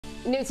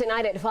New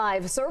tonight at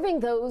 5,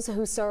 serving those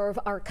who serve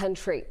our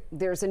country.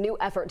 There's a new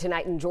effort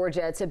tonight in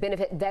Georgia to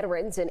benefit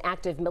veterans and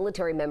active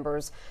military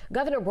members.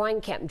 Governor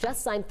Kemp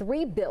just signed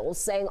 3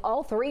 bills saying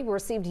all 3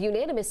 received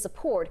unanimous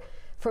support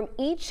from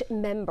each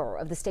member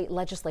of the state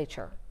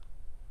legislature.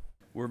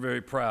 We're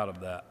very proud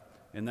of that,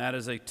 and that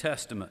is a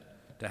testament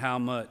to how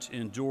much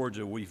in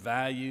Georgia we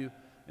value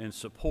and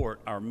support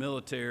our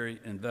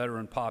military and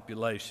veteran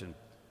population,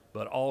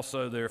 but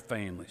also their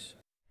families.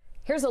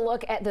 Here's a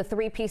look at the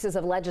 3 pieces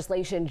of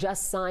legislation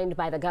just signed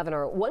by the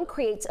governor. One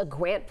creates a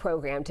grant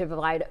program to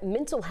provide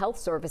mental health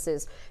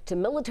services to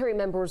military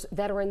members,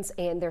 veterans,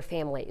 and their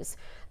families.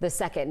 The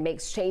second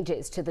makes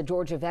changes to the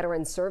Georgia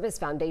Veterans Service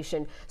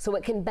Foundation so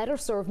it can better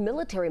serve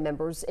military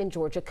members in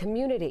Georgia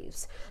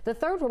communities. The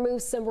third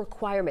removes some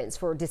requirements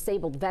for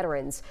disabled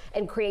veterans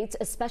and creates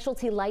a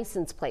specialty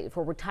license plate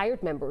for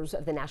retired members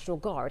of the National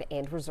Guard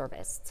and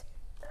reservists.